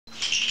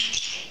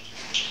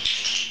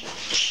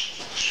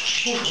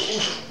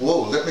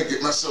Whoa, let me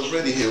get myself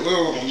ready here.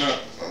 Whoa,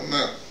 I'm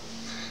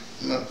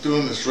not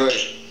doing this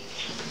right.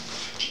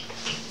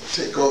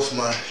 Take off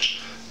my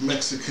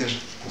Mexican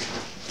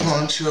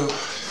poncho.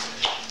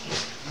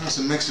 I was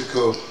in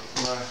Mexico.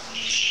 My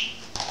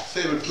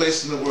favorite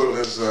place in the world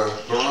is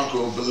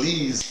Barranco,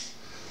 Belize.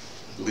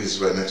 Belize is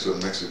right next to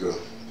Mexico.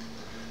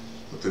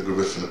 With the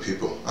Garifuna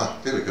people. Ah,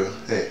 there we go.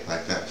 Hey,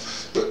 like that.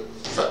 But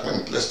in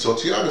fact, let's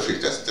talk geography.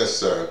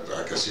 That's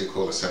I guess you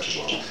call it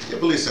Central America. Yeah,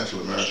 Belize,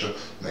 Central America.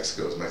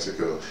 Mexico is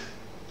Mexico.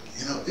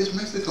 You know, is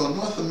Mexico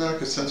North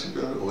America, Central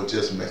America, or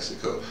just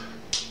Mexico?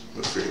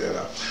 We'll figure that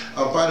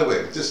out. By the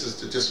way, this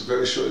is just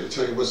very short to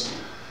tell you what's.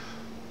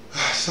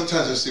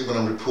 Sometimes I see when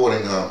I'm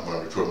reporting,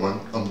 when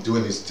I'm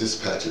doing these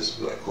dispatches,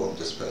 I call them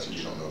dispatches,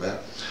 you don't know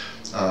that,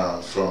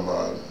 from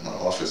my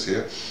office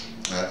here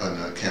on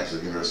the campus of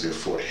the University of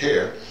Fort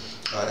Hare.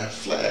 I have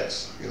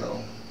flags, you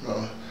know.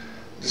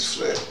 This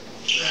flag,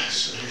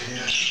 show you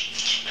here.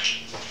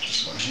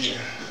 This one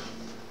here.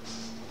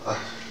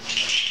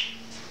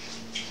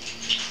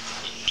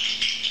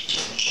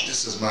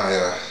 This is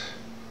my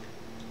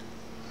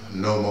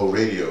NOMO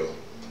radio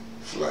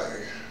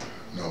flag.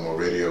 NOMO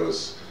radio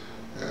is,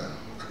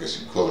 I guess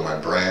you call it my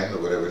brand or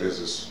whatever it is.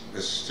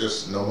 It's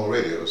just NOMO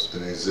radio. It's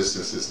been in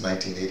existence since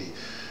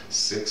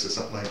 1986 or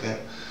something like that.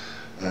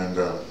 And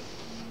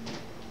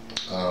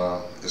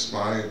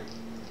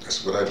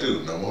that's what I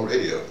do, NOMO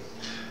radio.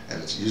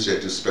 And it's usually I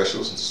do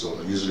specials, and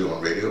so usually on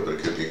radio, but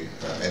it could be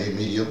any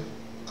medium,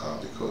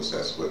 because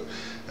that's what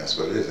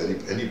it is.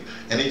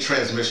 Any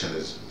transmission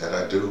is that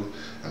I do,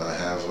 and I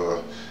have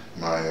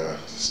my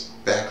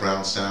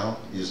background sound,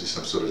 usually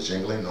some sort of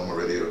jingling. NOMO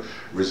radio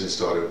originally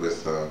started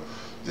with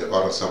the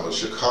Art Ensemble of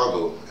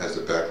Chicago as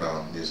the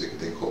background music, a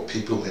thing called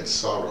People in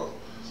Sorrow,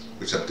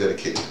 which I'm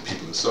dedicated to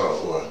people in sorrow,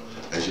 or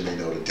as you may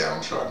know, the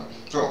downtrodden.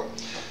 So,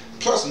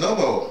 plus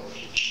NOMO,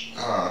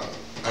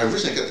 I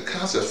originally got the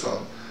concept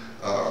from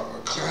a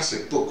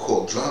classic book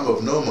called Drama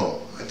of NOMO.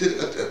 I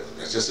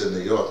just in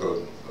New York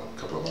a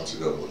couple of months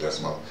ago,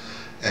 last month,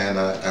 and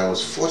I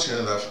was fortunate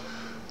enough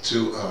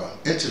to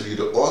interview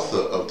the author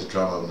of the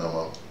Drama of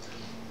NOMO,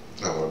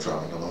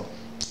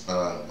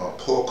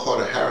 Paul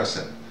Carter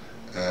Harrison,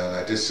 and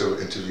I did several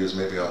interviews.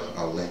 Maybe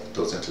I'll link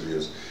those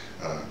interviews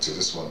to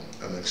this one.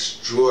 An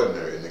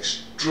extraordinary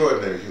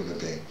human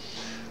being.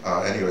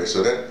 Anyway,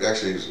 so that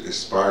actually is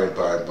inspired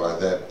by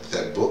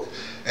that book.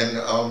 And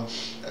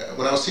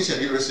when I was teaching at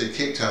the University of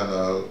Cape Town,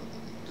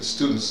 the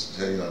students,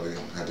 you know, they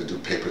had to do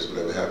papers,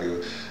 whatever have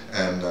you,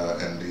 and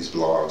these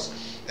blogs.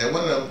 And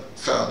one of them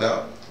found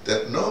out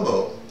that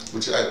NOMO,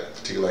 which I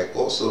particularly like,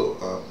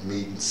 also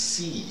means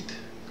seed.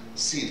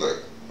 Seed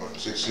like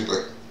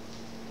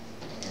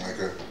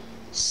a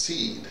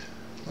seed,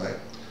 right?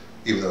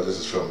 Even though this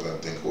is from a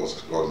thing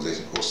called an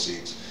organization called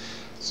Seeds.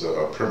 So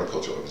a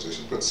permaculture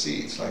organization, but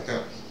seeds like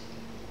that.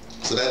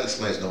 So that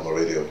explains NOMO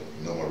radio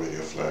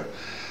flag.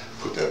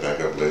 Put that back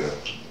up later.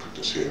 Put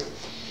this here.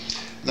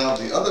 Now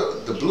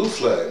the blue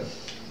flag,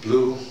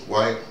 blue,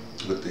 white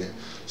with the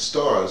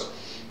stars,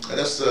 and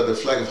that's the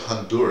flag of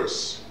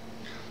Honduras.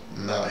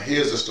 Now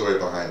here's the story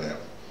behind that.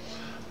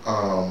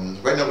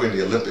 Right now we're in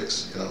the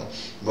Olympics, you know.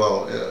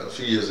 Well, a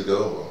few years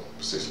ago, well,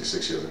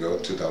 66 years ago,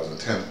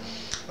 2010,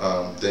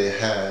 they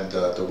had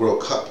the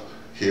World Cup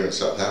here in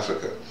South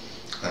Africa.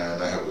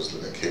 And I was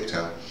living in Cape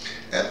Town,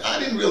 and I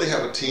didn't really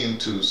have a team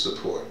to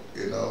support,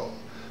 you know.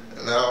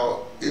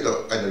 Now, you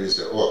know, I know you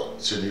said, well,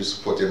 shouldn't you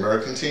support the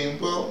American team?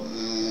 Well,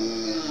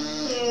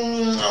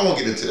 I won't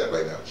get into that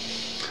right now.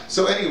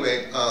 So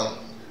anyway,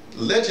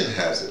 legend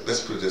has it, let's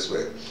put it this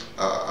way,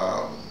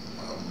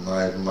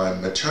 my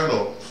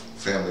maternal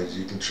family,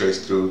 you can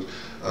trace through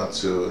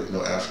to, you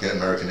know, African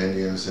American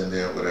Indians in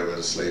there, whatever,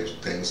 the slave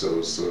things,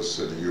 so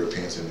the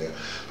Europeans in there.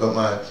 But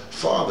my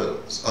father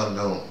is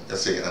unknown. I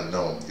say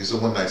unknown. He's a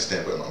one-night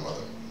stand with my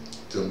mother.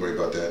 Don't worry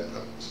about that.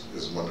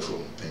 It's a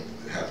wonderful thing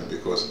that happened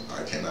because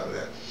I came out of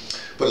that.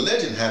 But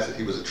legend has it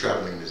he was a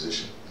traveling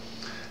musician,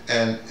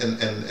 and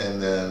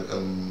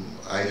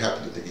I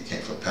happen to think he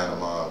came from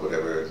Panama or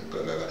whatever.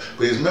 But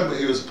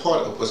he was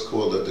part of what's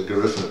called the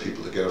Garifuna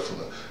people. The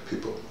Garifuna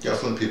people.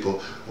 Garifuna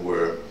people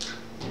were,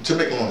 to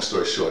make a long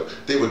story short,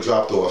 they were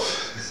dropped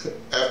off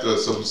after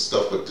some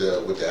stuff with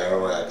the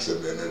Arawaks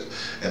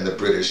and the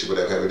British,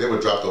 whatever. They were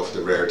dropped off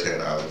the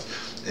Raritan Islands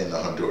in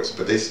Honduras,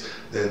 but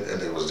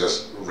and it was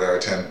just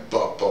Raritan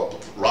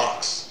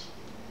rocks,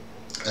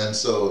 and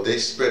so they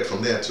spread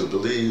from there to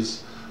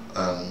Belize,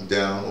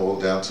 all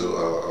down to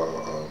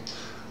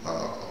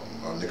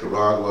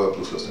Nicaragua,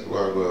 Bluefields,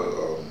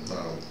 Nicaragua,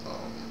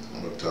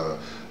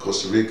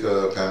 Costa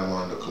Rica,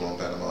 Panama, the Colón,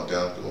 Panama,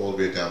 down all the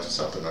way down to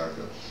South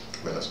America.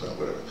 Venezuela,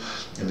 whatever.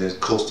 And there's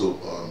coastal,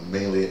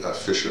 mainly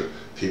fisher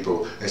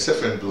people. Except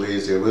for in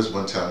Belize, there was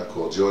one town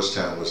called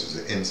Georgetown, which is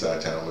an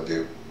inside town where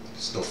there's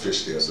no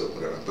fish there, so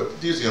whatever. But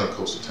usually on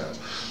coastal towns.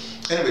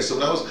 Anyway, so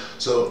now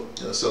so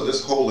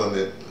this hold on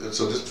it.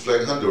 So this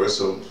flag Honduras.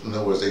 So in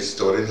other words, they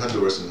started in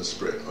Honduras and then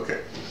spread.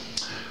 Okay.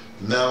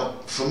 Now,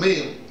 for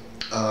me,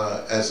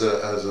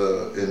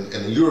 in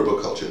the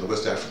Yoruba culture, in the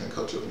West African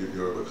culture,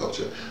 Yoruba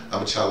culture,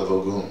 I'm a child of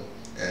Ogun.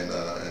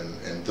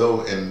 And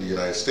though in the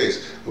United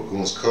States,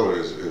 Ogun's color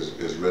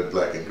is red,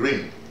 black, and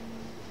green,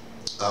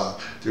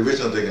 the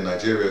original thing in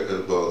Nigeria,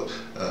 well,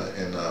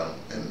 in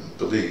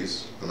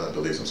Belize, well, not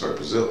Belize, I'm sorry,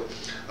 Brazil,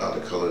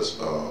 the colors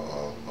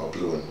are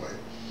blue and white.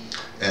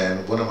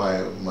 And one of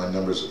my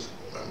numbers,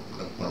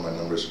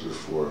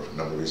 for a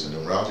number of reasons,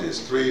 numerology is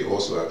 3.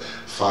 Also,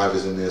 5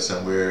 is in there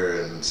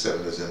somewhere, and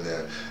 7 is in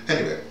there.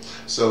 Anyway,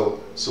 so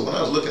when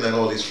I was looking at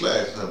all these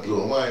flags,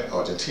 blue and white,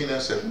 Argentina, I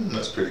said,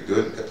 that's pretty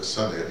good. Got the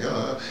sun there, you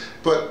know.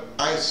 But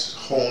I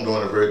honed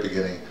on the very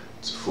beginning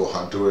for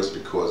Honduras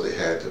because they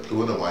had the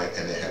blue and the white,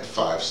 and they had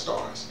 5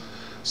 stars.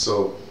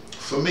 So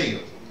for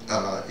me,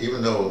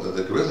 even though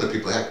the Garifuna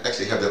people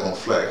actually have their own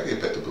flag, I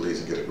get back to Belize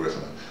and get a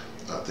Garifuna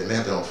thing. They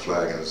have their own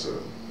flag, and it's a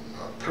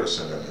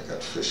person and they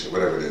got fish or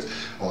whatever it is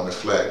on the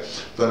flag.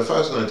 But if I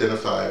was going to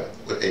identify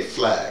with a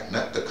flag,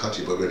 not the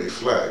country, but with a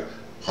flag,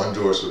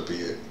 Honduras would be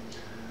it.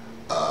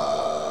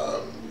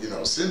 You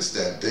know, since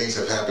then things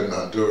have happened in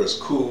Honduras,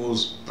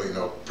 coups, you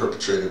know,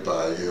 perpetrated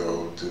by, you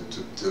know,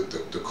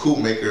 the coup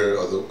maker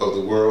of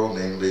the world,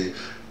 namely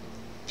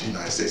the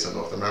United States and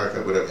North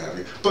America, whatever have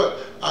you. But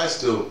I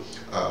still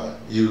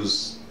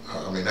use,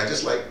 I mean, I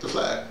just like the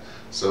flag.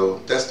 So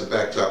that's the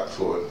backdrop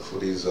for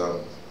these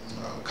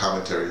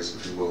commentaries,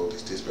 if you will,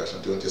 these specials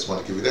I'm doing. Just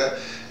want to give you that.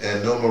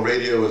 And No More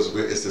Radio is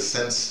the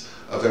sense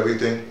of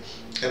everything.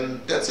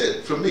 And that's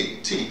it from me,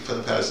 T, from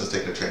the Pattersons,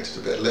 taking the train to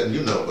Tibet, letting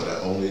you know what I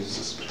only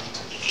suspect.